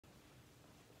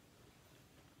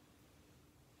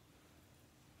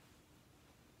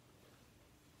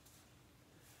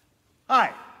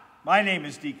Hi, my name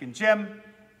is Deacon Jim,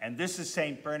 and this is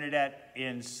St. Bernadette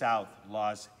in South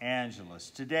Los Angeles.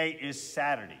 Today is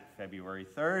Saturday, February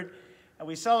 3rd, and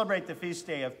we celebrate the feast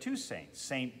day of two saints,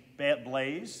 St.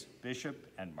 Blaise, Bishop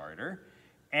and Martyr,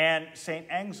 and St.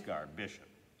 Ansgar, Bishop.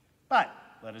 But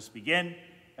let us begin,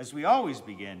 as we always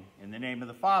begin, in the name of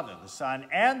the Father, the Son,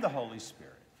 and the Holy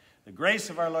Spirit. The grace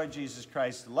of our Lord Jesus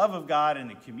Christ, the love of God, and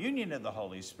the communion of the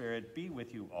Holy Spirit be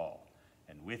with you all,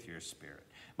 and with your spirit.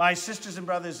 My sisters and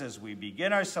brothers, as we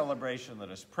begin our celebration, let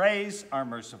us praise our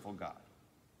merciful God.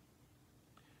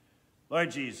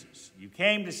 Lord Jesus, you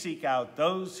came to seek out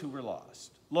those who were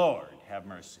lost. Lord, have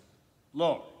mercy.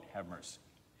 Lord, have mercy.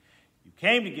 You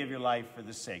came to give your life for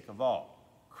the sake of all.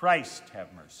 Christ,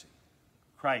 have mercy.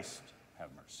 Christ, have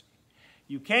mercy.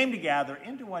 You came to gather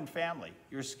into one family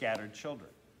your scattered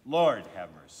children. Lord, have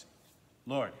mercy.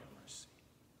 Lord, have mercy.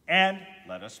 And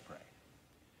let us pray.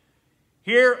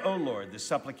 Hear, O Lord, the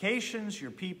supplications your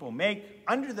people make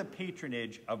under the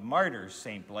patronage of martyr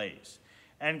St. Blaise,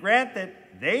 and grant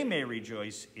that they may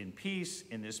rejoice in peace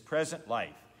in this present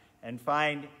life and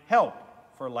find help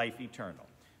for life eternal.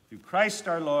 Through Christ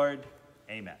our Lord,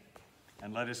 amen.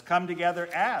 And let us come together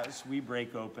as we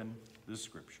break open the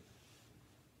scripture.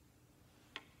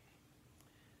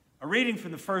 A reading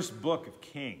from the first book of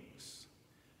Kings.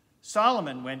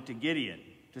 Solomon went to Gideon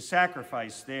to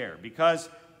sacrifice there, because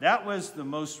that was the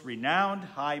most renowned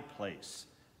high place.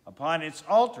 Upon its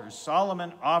altar,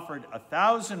 Solomon offered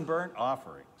 1,000 burnt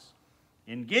offerings.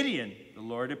 In Gideon, the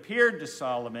Lord appeared to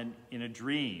Solomon in a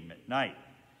dream at night.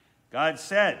 God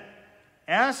said,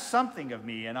 "Ask something of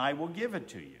me, and I will give it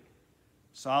to you."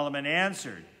 Solomon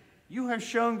answered, "You have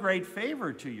shown great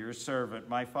favor to your servant,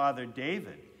 my father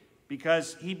David,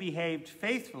 because he behaved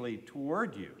faithfully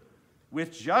toward you,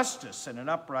 with justice and an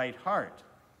upright heart.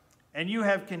 And you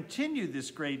have continued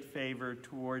this great favor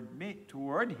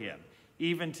toward him,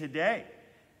 even today,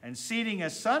 and seating a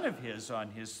son of his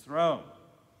on his throne.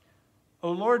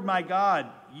 O Lord my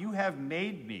God, you have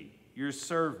made me your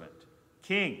servant,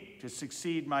 king, to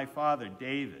succeed my father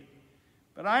David.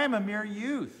 But I am a mere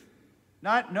youth,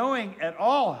 not knowing at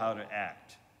all how to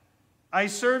act. I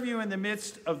serve you in the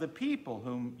midst of the people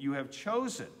whom you have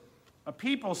chosen, a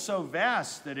people so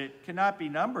vast that it cannot be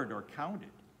numbered or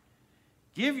counted.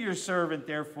 Give your servant,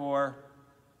 therefore,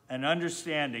 an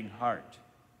understanding heart,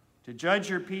 to judge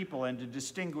your people and to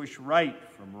distinguish right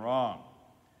from wrong.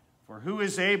 For who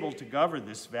is able to govern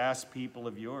this vast people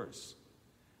of yours?"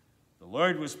 The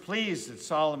Lord was pleased that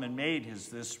Solomon made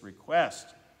this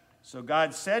request. So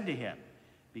God said to him,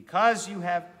 "Because you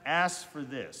have asked for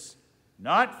this,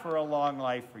 not for a long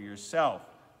life for yourself,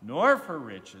 nor for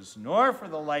riches, nor for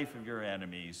the life of your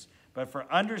enemies, but for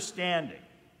understanding,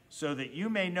 so that you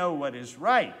may know what is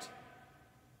right,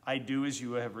 I do as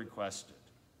you have requested.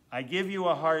 I give you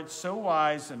a heart so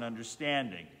wise and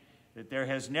understanding that there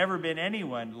has never been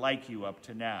anyone like you up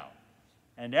to now.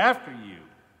 And after you,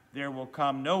 there will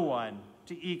come no one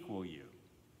to equal you.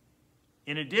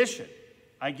 In addition,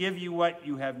 I give you what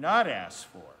you have not asked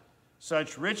for,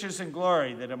 such riches and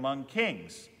glory that among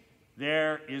kings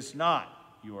there is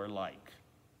not your like."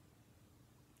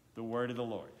 The word of the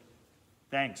Lord.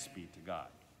 Thanks be to God.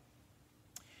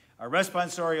 Our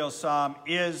responsorial psalm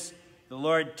is, "The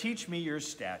Lord, teach me your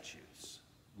statutes.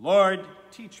 Lord,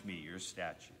 teach me your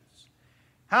statutes.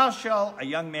 How shall a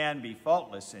young man be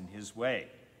faultless in his way?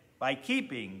 By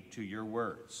keeping to your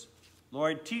words.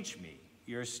 Lord, teach me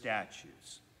your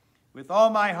statutes. With all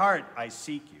my heart I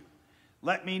seek you.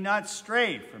 Let me not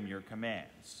stray from your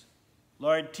commands.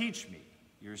 Lord, teach me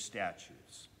your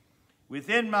statutes.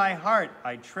 Within my heart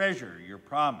I treasure your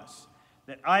promise,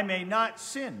 that I may not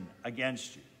sin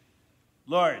against you.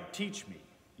 Lord, teach me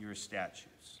your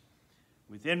statutes.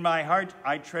 Within my heart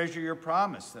I treasure your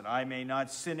promise, that I may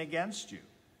not sin against you.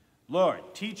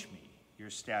 Lord, teach me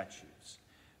your statutes.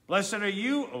 Blessed are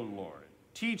you, O Lord.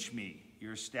 Teach me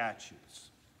your statutes.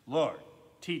 Lord,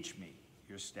 teach me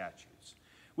your statutes.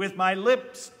 With my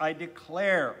lips I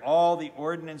declare all the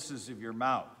ordinances of your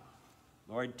mouth.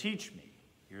 Lord, teach me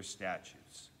your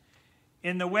statutes.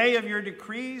 In the way of your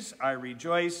decrees I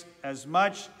rejoice as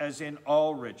much as in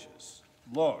all riches.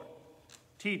 Lord,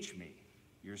 teach me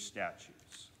your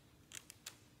statutes.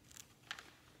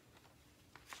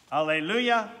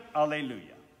 Alleluia,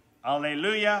 alleluia,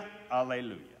 alleluia,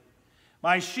 alleluia.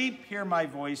 My sheep hear my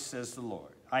voice, says the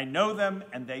Lord. I know them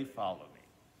and they follow me.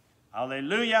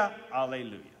 Alleluia,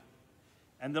 alleluia.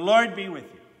 And the Lord be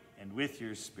with you and with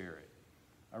your spirit.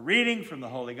 A reading from the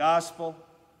Holy Gospel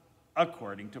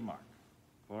according to Mark.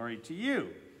 Glory to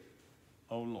you,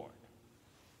 O Lord.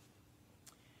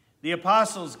 The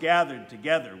apostles gathered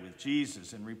together with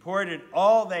Jesus and reported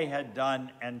all they had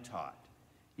done and taught.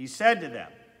 He said to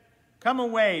them, "Come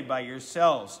away by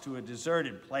yourselves to a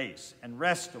deserted place and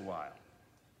rest a while."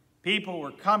 People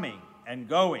were coming and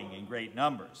going in great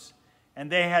numbers,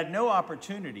 and they had no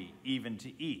opportunity even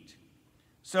to eat.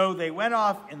 So they went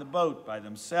off in the boat by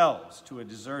themselves to a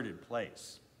deserted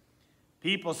place.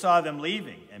 People saw them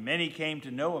leaving, and many came to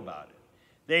know about it.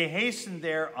 They hastened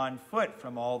there on foot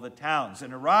from all the towns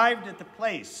and arrived at the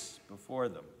place before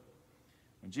them.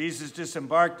 When Jesus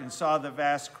disembarked and saw the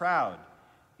vast crowd,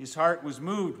 his heart was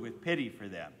moved with pity for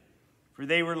them, for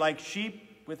they were like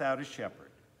sheep without a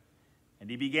shepherd. And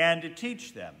he began to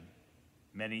teach them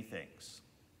many things.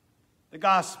 The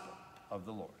Gospel of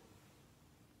the Lord.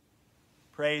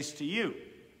 Praise to you,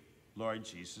 Lord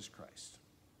Jesus Christ.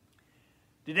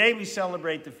 Today we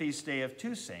celebrate the feast day of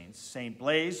two saints, Saint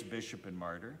Blaise, bishop and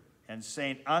martyr, and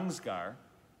Saint Ansgar,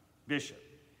 bishop.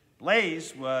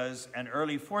 Blaise was an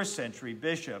early 4th century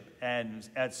bishop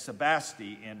at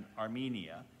Sebasti in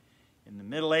Armenia. In the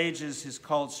Middle Ages, his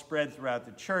cult spread throughout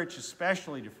the church,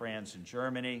 especially to France and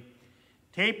Germany.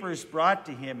 Tapers brought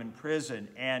to him in prison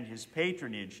and his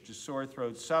patronage to sore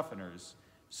throat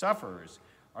sufferers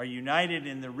are united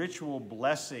in the ritual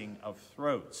blessing of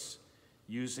throats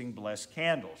using blessed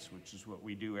candles, which is what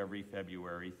we do every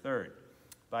February 3rd.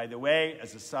 By the way,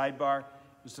 as a sidebar, it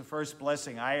was the first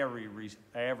blessing I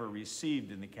ever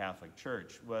received in the Catholic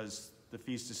Church, was the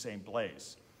Feast of St.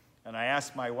 Blaise. And I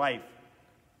asked my wife,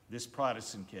 this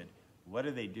Protestant kid, "What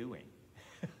are they doing?"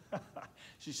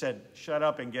 She said, "Shut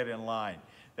up and get in line."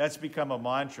 That's become a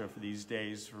mantra for these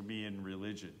days for me in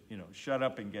religion. You know, shut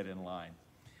up and get in line.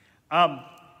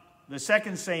 The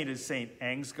second saint is Saint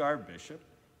Ansgar, bishop.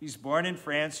 He's born in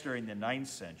France during the 9th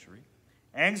century.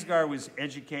 Ansgar was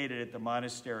educated at the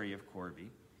monastery of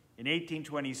Corbie. In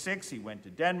 1826, he went to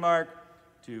Denmark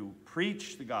to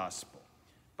preach the gospel,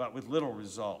 but with little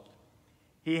result.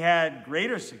 He had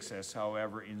greater success,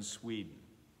 however, in Sweden.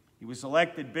 He was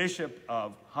elected Bishop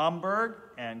of Hamburg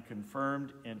and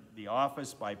confirmed in the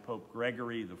office by Pope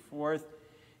Gregory IV.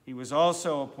 He was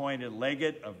also appointed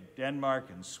legate of Denmark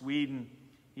and Sweden.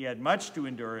 He had much to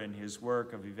endure in his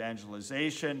work of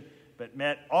evangelization, but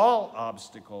met all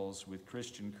obstacles with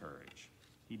Christian courage.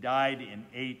 He died in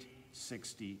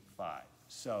 865.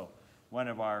 So, one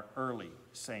of our early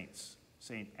saints,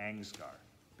 Saint Ansgar,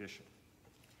 bishop.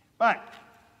 But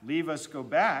leave us go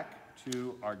back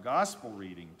to our gospel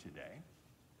reading today.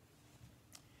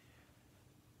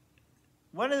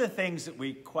 One of the things that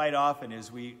we quite often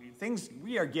is we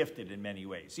are gifted in many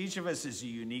ways. Each of us is a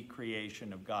unique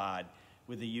creation of God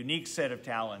with a unique set of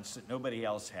talents that nobody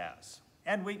else has,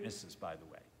 and weaknesses, by the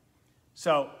way.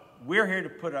 So we're here to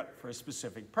put up for a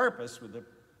specific purpose with a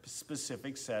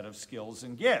specific set of skills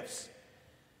and gifts.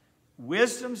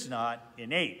 Wisdom's not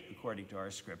innate, according to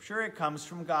our scripture. It comes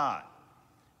from God.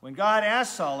 When God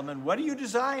asked Solomon, "What do you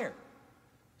desire?"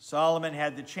 Solomon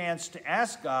had the chance to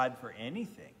ask God for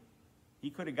anything.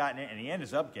 He could have gotten it, and he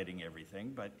ends up getting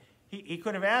everything, but he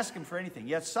could have asked him for anything.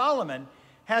 Yet Solomon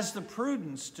has the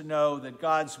prudence to know that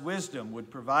God's wisdom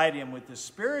would provide him with the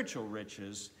spiritual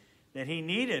riches that he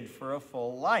needed for a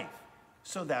full life.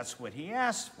 So that's what he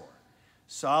asked for.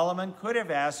 Solomon could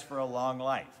have asked for a long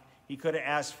life. He could have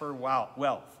asked for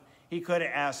wealth. He could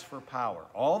have asked for power.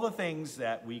 All the things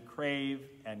that we crave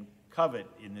and covet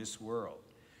in this world,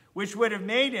 which would have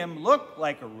made him look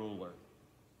like a ruler.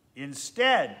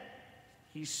 Instead,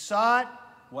 he sought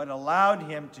what allowed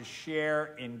him to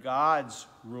share in God's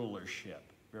rulership.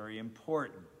 Very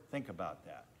important. Think about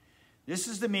that. This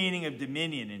is the meaning of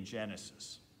dominion in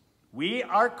Genesis. We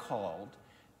are called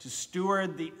to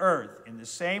steward the earth in the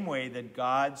same way that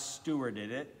God stewarded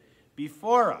it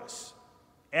before us,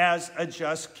 as a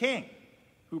just king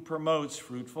who promotes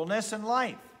fruitfulness and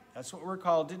life. That's what we're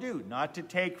called to do, not to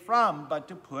take from, but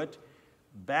to put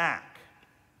back.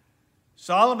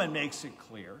 Solomon makes it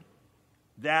clear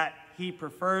that he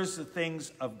prefers the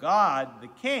things of God, the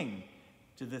king,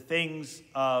 to the things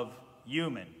of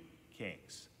human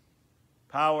kings.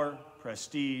 Power,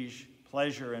 prestige,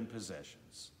 pleasure, and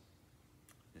possessions.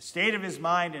 The state of his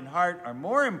mind and heart are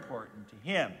more important to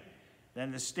him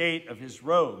than the state of his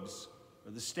robes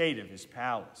or the state of his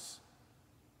palace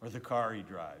or the car he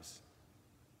drives.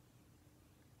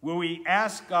 Will we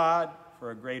ask God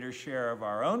for a greater share of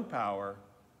our own power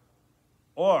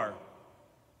or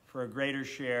for a greater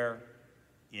share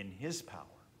in his power?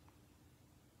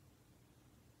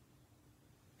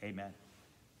 Amen.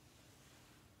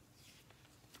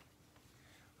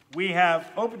 We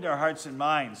have opened our hearts and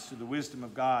minds to the wisdom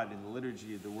of God in the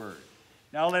liturgy of the Word.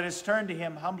 Now let us turn to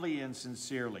him humbly and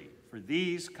sincerely for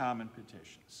these common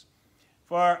petitions.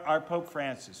 For our Pope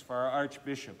Francis, for our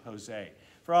Archbishop Jose,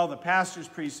 For all the pastors,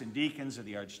 priests, and deacons of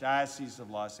the Archdiocese of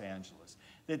Los Angeles,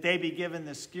 that they be given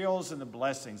the skills and the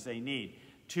blessings they need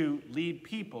to lead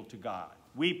people to God.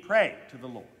 We pray to the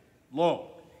Lord. Lord,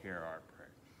 hear our prayer.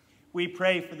 We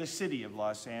pray for the city of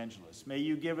Los Angeles. May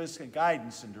you give us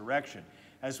guidance and direction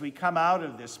as we come out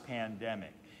of this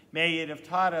pandemic. May it have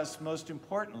taught us, most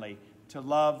importantly, to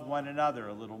love one another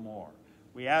a little more.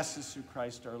 We ask this through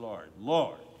Christ our Lord.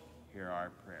 Lord, hear our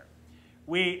prayer.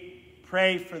 We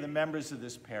pray for the members of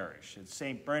this parish at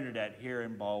St. Bernadette here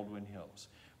in Baldwin Hills.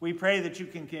 We pray that you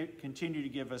can continue to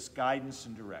give us guidance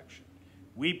and direction.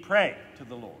 We pray to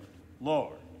the Lord.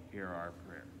 Lord, hear our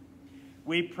prayer.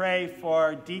 We pray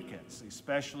for deacons,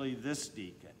 especially this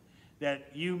deacon, that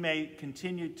you may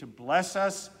continue to bless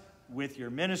us with your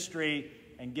ministry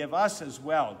and give us as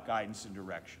well guidance and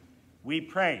direction. We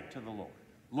pray to the Lord.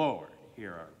 Lord,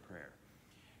 hear our prayer.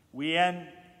 We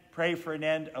pray for an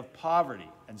end of poverty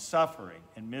and suffering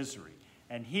and misery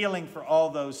and healing for all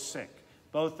those sick,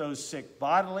 both those sick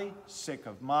bodily, sick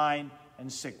of mind,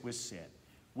 and sick with sin.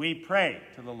 We pray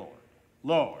to the Lord.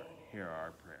 Lord, hear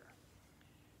our prayer.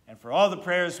 And for all the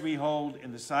prayers we hold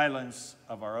in the silence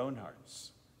of our own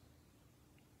hearts.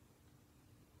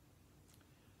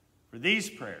 For these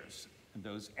prayers and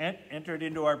those entered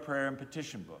into our prayer and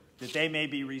petition book, that they may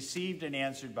be received and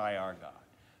answered by our God,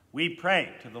 we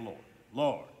pray to the Lord.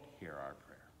 Lord, hear our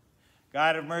prayer.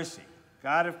 God of mercy,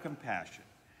 God of compassion,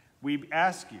 we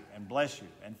ask you and bless you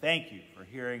and thank you for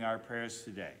hearing our prayers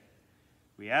today.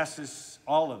 We ask this,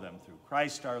 all of them, through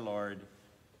Christ our Lord.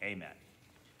 Amen.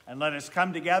 And let us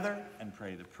come together and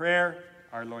pray the prayer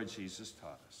our Lord Jesus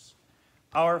taught us.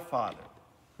 Our Father,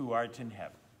 who art in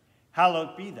heaven,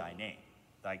 hallowed be thy name.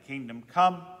 Thy kingdom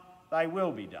come, thy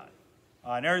will be done,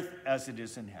 on earth as it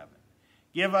is in heaven.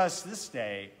 Give us this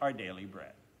day our daily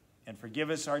bread, and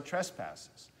forgive us our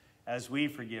trespasses, as we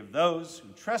forgive those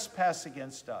who trespass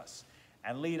against us.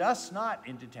 And lead us not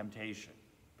into temptation,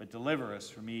 but deliver us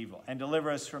from evil, and deliver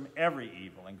us from every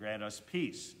evil, and grant us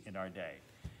peace in our day.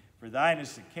 For thine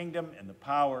is the kingdom, and the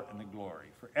power, and the glory,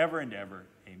 forever and ever.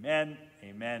 Amen,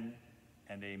 amen,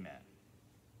 and amen.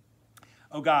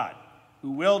 O God, who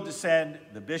will descend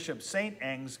the Bishop St.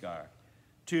 Ansgar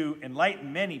to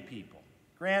enlighten many people,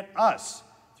 grant us,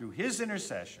 through his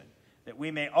intercession, that we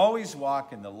may always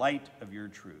walk in the light of your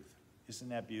truth. Isn't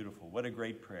that beautiful? What a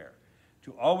great prayer.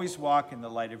 To always walk in the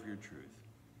light of your truth.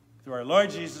 Through our Lord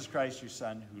Jesus Christ, your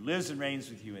Son, who lives and reigns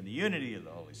with you in the unity of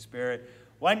the Holy Spirit,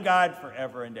 one God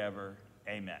forever and ever.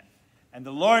 Amen. And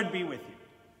the Lord be with you,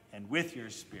 and with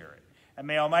your spirit. And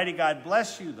may Almighty God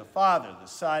bless you, the Father, the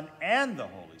Son, and the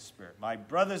Holy Spirit. My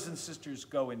brothers and sisters,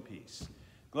 go in peace,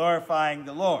 glorifying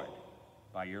the Lord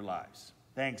by your lives.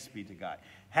 Thanks be to God.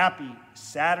 Happy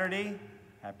Saturday.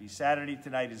 Happy Saturday.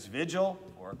 Tonight is Vigil,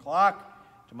 4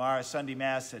 o'clock. Tomorrow, Sunday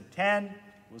Mass at 10.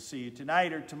 We'll see you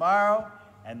tonight or tomorrow.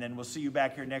 And then we'll see you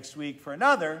back here next week for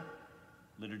another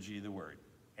Liturgy of the Word.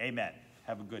 Amen.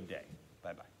 Have a good day.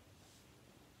 Bye-bye.